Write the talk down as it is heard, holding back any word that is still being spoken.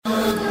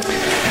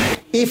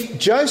If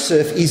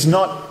Joseph is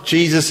not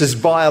Jesus'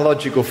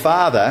 biological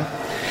father,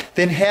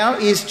 then how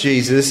is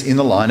Jesus in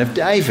the line of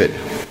David?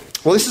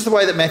 Well, this is the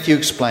way that Matthew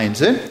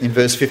explains it in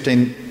verse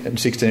 15 and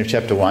 16 of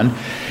chapter 1.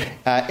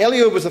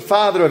 Eliud was the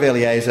father of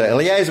Eleazar.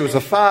 Eleazar was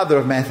the father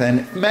of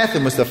Mathan.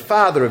 Mathan was the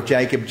father of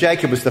Jacob.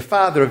 Jacob was the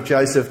father of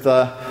Joseph,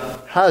 the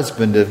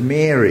husband of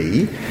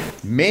Mary.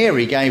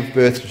 Mary gave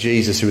birth to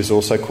Jesus, who is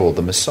also called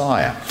the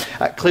Messiah.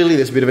 Clearly,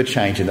 there's a bit of a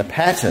change in the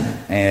pattern.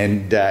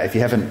 And if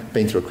you haven't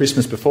been through a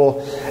Christmas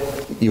before,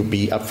 you'll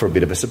be up for a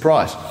bit of a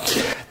surprise.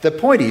 The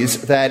point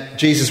is that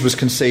Jesus was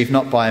conceived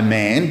not by a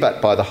man,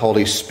 but by the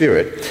Holy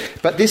Spirit.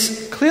 But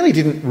this clearly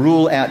didn't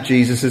rule out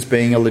Jesus as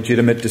being a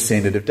legitimate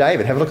descendant of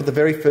David. Have a look at the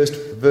very first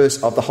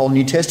verse of the whole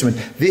New Testament.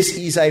 This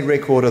is a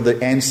record of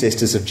the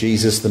ancestors of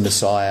Jesus, the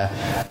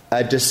Messiah,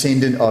 a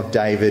descendant of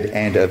David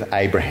and of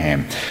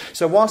Abraham.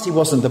 So whilst he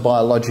wasn't the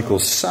biological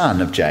son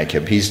of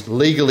Jacob, he's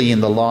legally in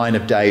the line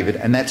of David,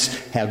 and that's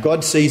how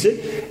God sees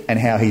it and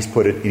how he's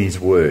put it in his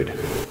word.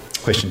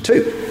 Question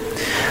 2.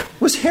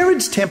 Was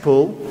Herod's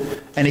temple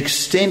an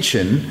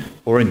extension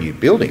or a new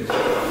building?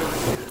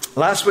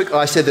 Last week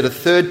I said that a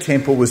third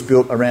temple was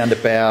built around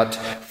about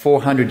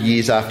 400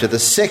 years after the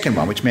second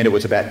one, which meant it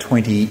was about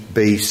 20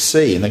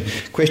 BC. And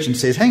the question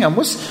says, hang on,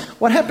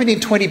 what happened in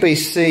 20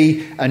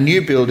 BC, a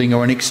new building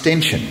or an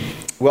extension?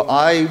 Well,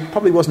 I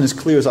probably wasn't as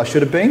clear as I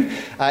should have been.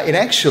 It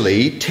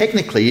actually,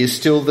 technically, is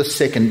still the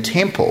second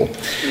temple,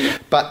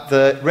 but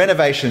the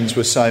renovations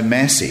were so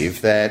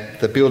massive that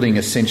the building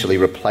essentially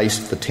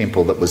replaced the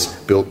temple that was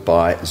built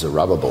by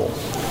Zerubbabel.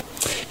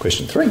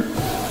 Question 3.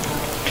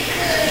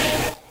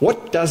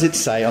 What does it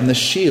say on the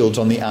shields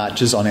on the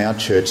arches on our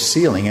church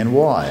ceiling, and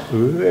why?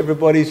 Ooh,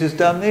 everybody's just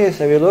done this.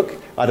 Have you look?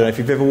 I don't know if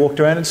you've ever walked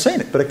around and seen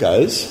it, but it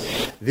goes,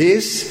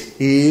 "This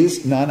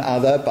is none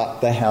other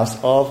but the house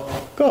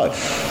of God."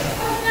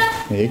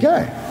 There you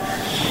go.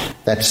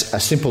 That's a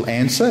simple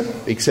answer,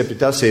 except it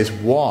does say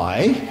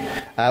why.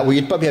 Well,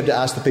 you'd probably have to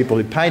ask the people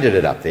who painted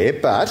it up there,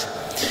 but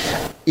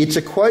it's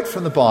a quote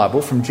from the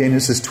Bible, from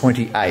Genesis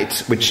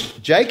 28,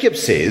 which Jacob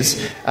says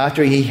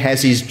after he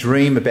has his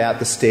dream about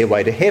the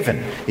stairway to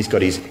heaven. He's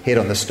got his head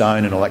on the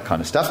stone and all that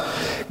kind of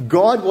stuff.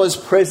 God was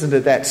present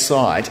at that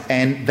site,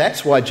 and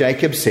that's why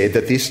Jacob said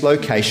that this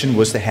location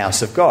was the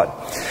house of God.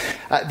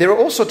 There are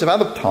all sorts of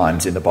other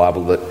times in the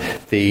Bible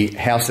that the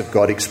house of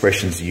God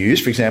expressions are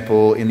used. For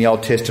example, in the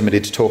Old Testament,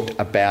 it's talked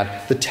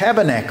about the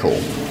tabernacle.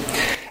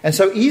 And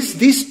so is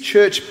this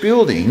church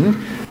building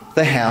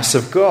the house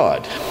of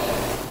God?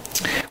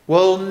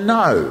 Well,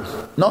 no,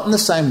 not in the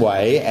same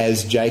way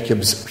as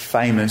Jacob's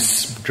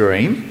famous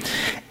dream,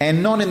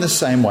 and not in the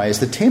same way as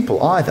the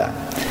temple either,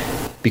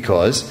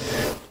 because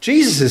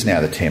Jesus is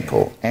now the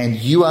temple, and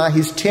you are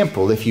his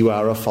temple if you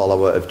are a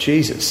follower of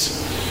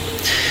Jesus.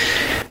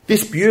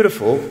 This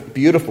beautiful,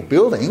 beautiful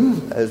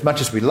building, as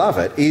much as we love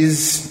it,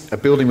 is a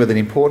building with an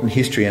important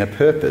history and a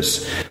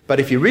purpose. But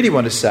if you really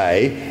want to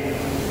say,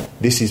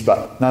 this is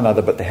but none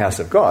other but the house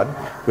of God,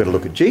 we've got to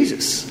look at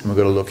Jesus, and we've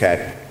got to look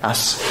at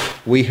us,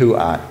 we who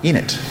are in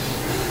it.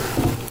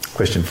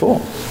 Question 4.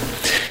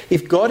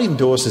 If God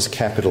endorses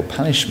capital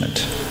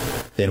punishment,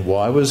 then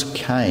why was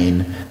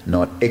Cain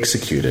not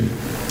executed?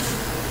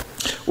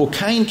 Well,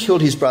 Cain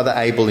killed his brother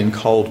Abel in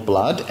cold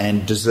blood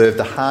and deserved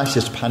the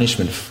harshest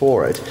punishment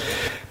for it.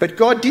 But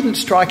God didn't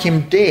strike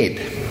him dead.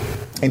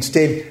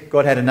 Instead,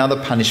 God had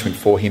another punishment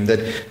for him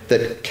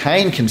that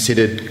Cain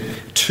considered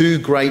too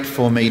great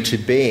for me to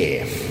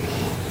bear.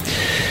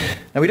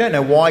 Now, we don't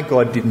know why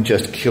God didn't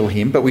just kill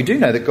him, but we do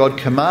know that God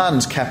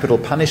commands capital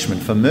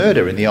punishment for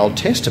murder in the Old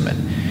Testament.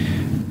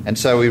 And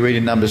so we read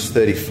in Numbers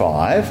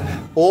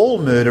 35, all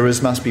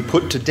murderers must be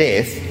put to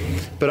death,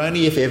 but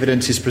only if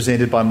evidence is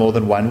presented by more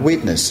than one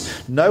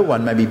witness. No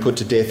one may be put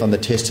to death on the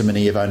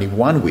testimony of only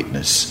one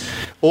witness.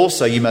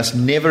 Also, you must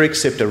never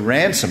accept a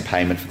ransom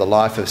payment for the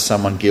life of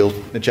someone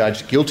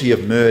judged guilty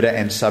of murder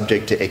and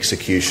subject to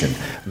execution.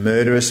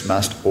 Murderers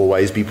must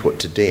always be put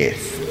to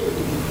death.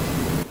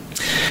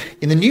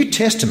 In the New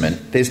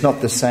Testament, there's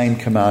not the same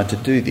command to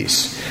do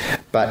this,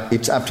 but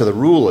it's up to the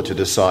ruler to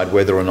decide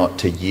whether or not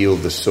to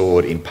yield the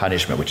sword in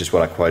punishment, which is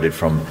what I quoted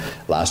from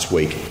last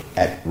week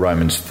at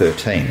Romans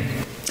 13.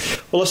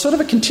 Well, a sort of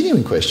a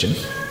continuing question.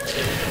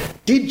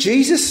 Did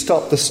Jesus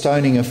stop the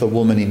stoning of the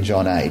woman in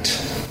John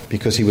 8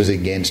 because he was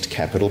against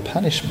capital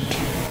punishment?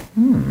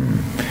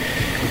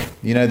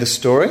 You know the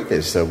story?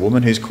 There's a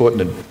woman who's caught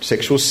in a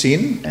sexual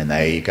sin, and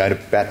they go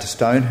about to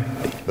stone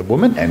the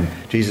woman, and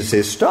Jesus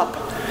says, stop.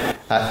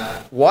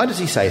 Why does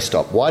he say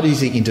stop? Why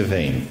does he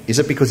intervene? Is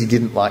it because he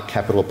didn't like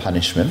capital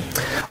punishment?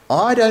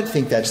 I don't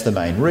think that's the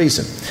main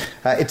reason.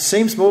 It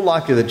seems more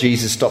likely that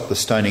Jesus stopped the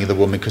stoning of the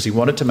woman because he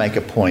wanted to make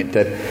a point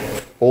that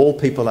all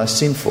people are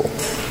sinful,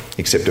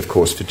 except, of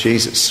course, for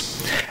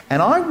Jesus.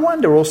 And I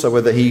wonder also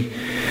whether he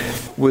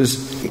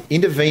was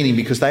intervening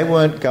because they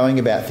weren't going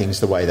about things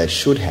the way they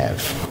should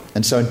have.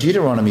 And so in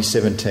Deuteronomy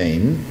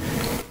 17,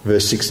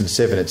 verse 6 and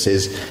 7, it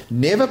says,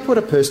 never put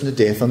a person to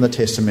death on the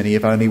testimony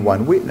of only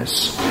one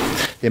witness.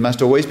 There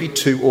must always be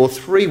 2 or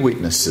 3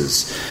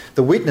 witnesses.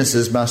 The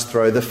witnesses must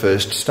throw the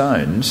first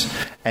stones,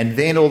 and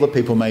then all the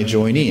people may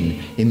join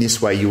in. In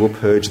this way you will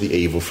purge the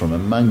evil from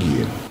among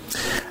you.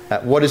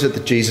 What is it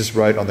that Jesus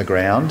wrote on the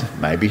ground?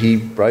 Maybe he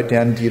wrote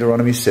down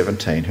Deuteronomy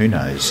 17, who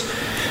knows?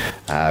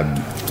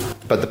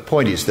 But the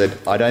point is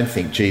that I don't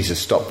think Jesus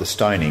stopped the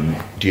stoning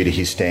due to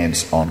his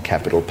stance on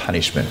capital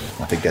punishment.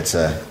 I think that's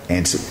a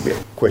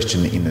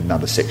question in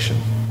another section.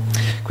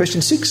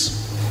 Question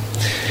 6.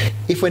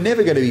 If we're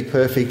never going to be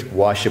perfect,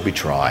 why should we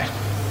try?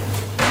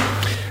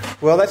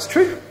 Well, that's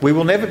true. We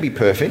will never be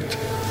perfect.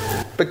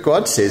 But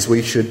God says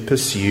we should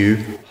pursue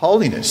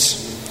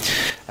holiness.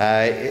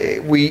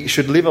 We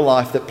should live a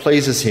life that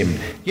pleases him.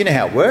 You know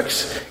how it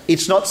works.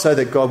 It's not so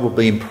that God will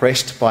be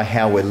impressed by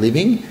how we're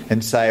living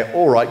and say,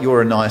 all right,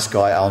 you're a nice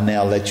guy, I'll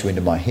now let you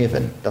into my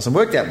heaven. It doesn't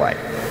work that way.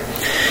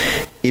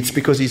 It's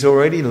because he's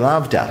already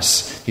loved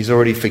us. He's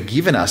already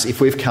forgiven us if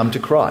we've come to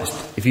Christ.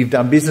 If you've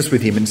done business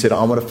with him and said,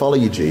 I want to follow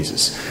you,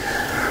 Jesus,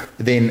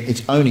 then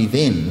it's only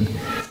then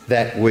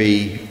that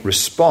we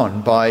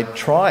respond by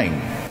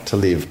trying to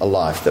live a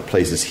life that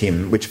pleases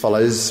him, which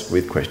follows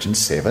with question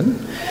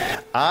 7.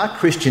 Are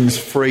Christians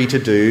free to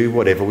do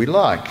whatever we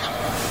like?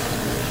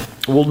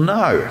 Well,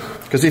 no,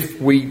 because if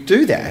we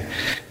do that,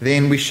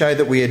 then we show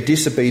that we are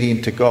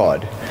disobedient to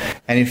God,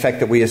 and in fact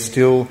that we are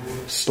still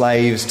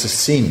slaves to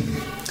sin.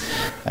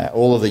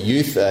 All of the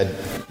youth are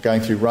going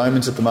through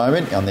Romans at the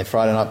moment on their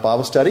Friday night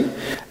Bible study,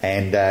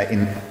 and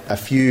in a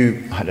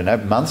few,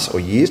 months or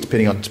years,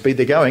 depending on the speed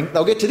they're going,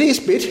 they'll get to this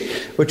bit,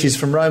 which is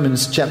from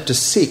Romans chapter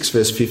 6,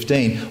 verse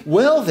 15.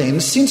 Well then,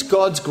 since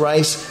God's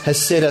grace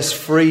has set us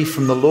free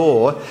from the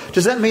law,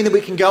 does that mean that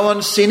we can go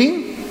on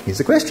sinning? Here's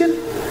the question.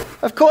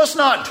 Of course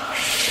not.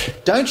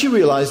 Don't you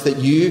realise that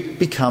you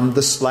become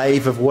the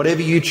slave of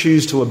whatever you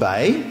choose to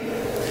obey?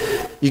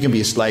 You can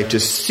be a slave to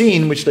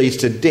sin, which leads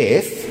to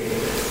death,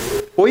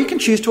 or you can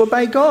choose to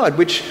obey God,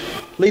 which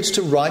leads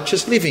to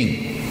righteous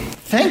living.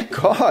 Thank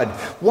God.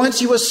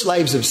 Once you were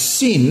slaves of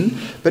sin,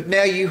 but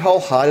now you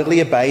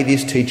wholeheartedly obey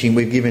this teaching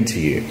we've given to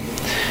you.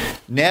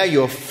 Now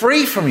you're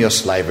free from your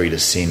slavery to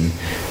sin,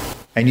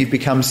 and you've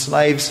become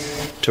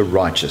slaves to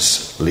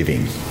righteous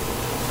living.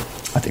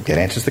 I think that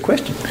answers the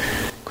question.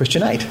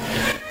 Question 8.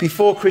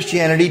 Before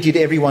Christianity, did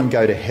everyone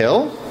go to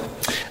hell?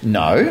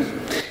 No.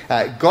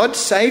 God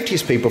saved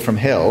his people from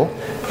hell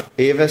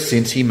ever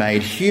since he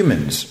made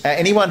humans.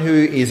 Anyone who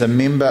is a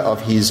member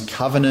of his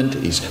covenant,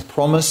 his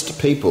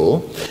promised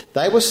people,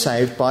 they were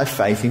saved by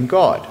faith in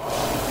God.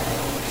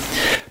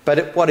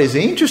 But what is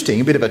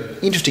interesting, a bit of an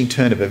interesting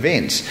turn of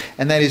events,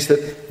 and that is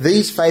that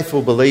these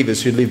faithful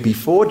believers who lived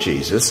before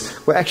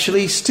Jesus were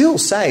actually still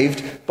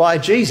saved by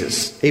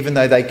Jesus, even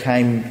though they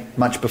came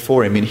much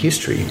before him in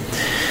history.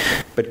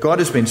 But God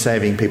has been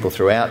saving people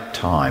throughout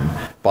time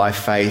by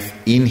faith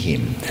in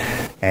him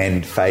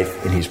and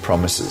faith in his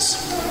promises.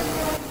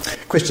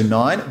 Question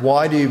 9,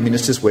 why do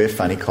ministers wear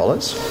funny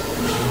collars?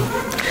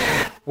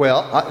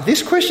 Well,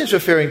 this question is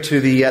referring to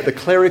the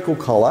clerical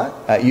collar.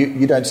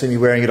 You don't see me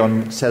wearing it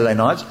on Saturday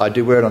nights. I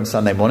do wear it on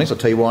Sunday mornings. I'll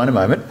tell you why in a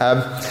moment.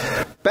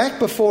 Back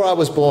before I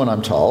was born,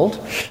 I'm told,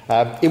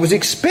 it was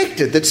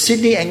expected that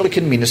Sydney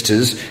Anglican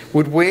ministers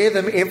would wear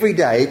them every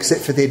day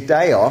except for their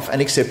day off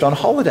and except on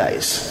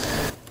holidays.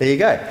 There you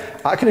go.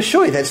 I can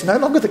assure you that's no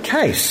longer the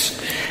case.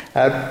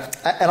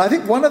 And I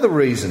think one of the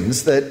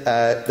reasons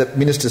that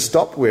ministers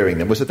stopped wearing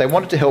them was that they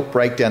wanted to help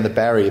break down the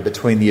barrier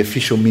between the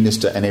official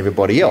minister and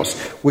everybody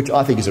else, which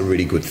I think is a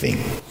really good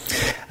thing.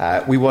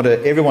 We want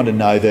everyone to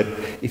know that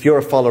if you're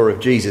a follower of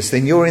Jesus,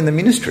 then you're in the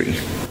ministry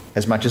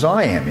as much as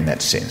I am in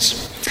that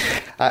sense.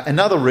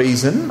 Another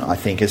reason, I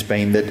think, has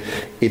been that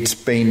it's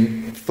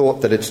been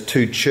thought that it's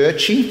too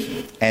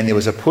churchy, and there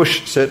was a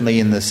push, certainly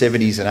in the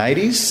 70s and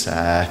 80s,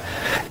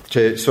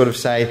 to sort of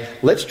say,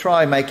 let's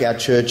try and make our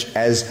church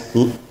as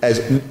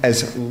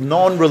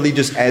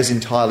non-religious as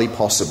entirely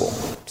possible.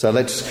 So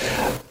let's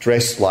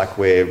dress like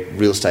we're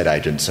real estate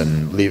agents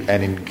and live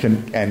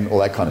and all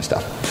that kind of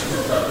stuff.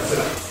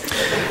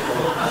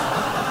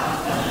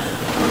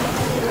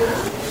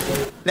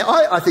 Now,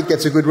 I think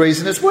that's a good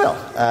reason as well.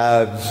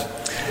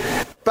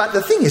 But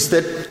the thing is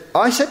that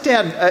I sat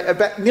down,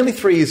 about nearly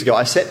 3 years ago,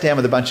 I sat down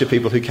with a bunch of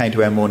people who came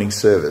to our morning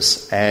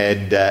service.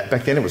 And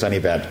back then it was only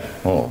about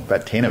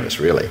 10 of us,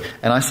 really.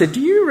 And I said, do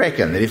you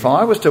reckon that if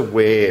I was to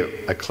wear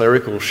a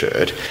clerical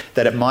shirt,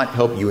 that it might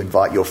help you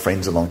invite your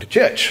friends along to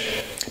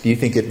church? Do you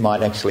think it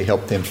might actually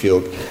help them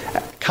feel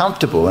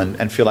comfortable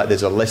and feel like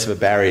there's a less of a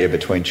barrier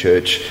between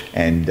church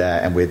and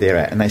where they're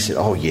at? And they said,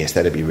 oh, yes,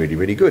 that'd be really,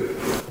 really good.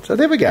 So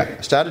there we go.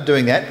 I started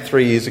doing that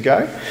 3 years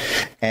ago.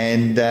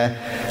 And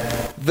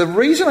the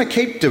reason I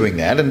keep doing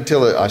that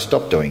until I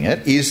stop doing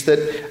it is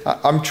that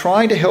I'm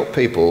trying to help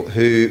people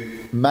who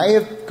may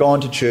have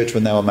gone to church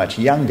when they were much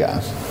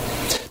younger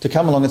to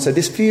come along and say,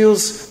 this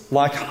feels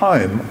like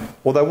home,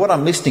 although what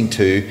I'm listening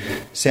to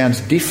sounds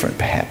different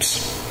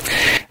perhaps.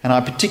 And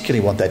I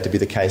particularly want that to be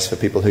the case for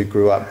people who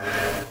grew up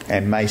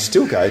and may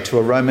still go to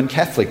a Roman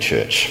Catholic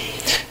church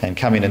and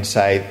come in and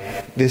say,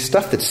 there's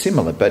stuff that's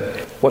similar, but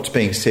what's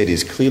being said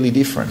is clearly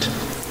different.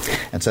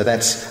 And so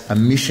that's a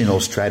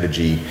missional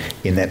strategy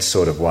in that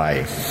sort of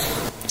way.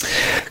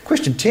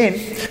 Question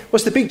 10,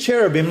 was the big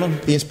cherubim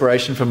the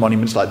inspiration for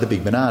monuments like the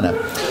big banana?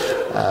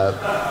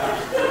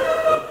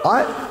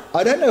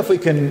 I don't know if we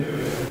can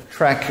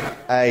track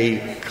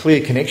a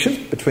clear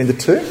connection between the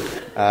two.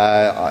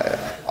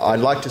 I'd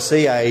like to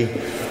see a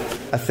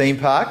theme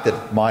park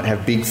that might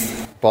have big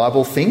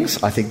Bible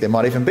things. I think there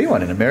might even be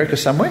one in America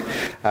somewhere.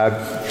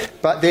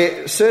 But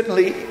there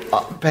certainly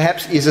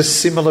perhaps is a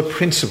similar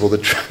principle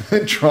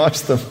that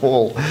drives them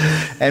all.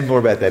 And more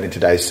about that in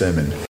today's sermon.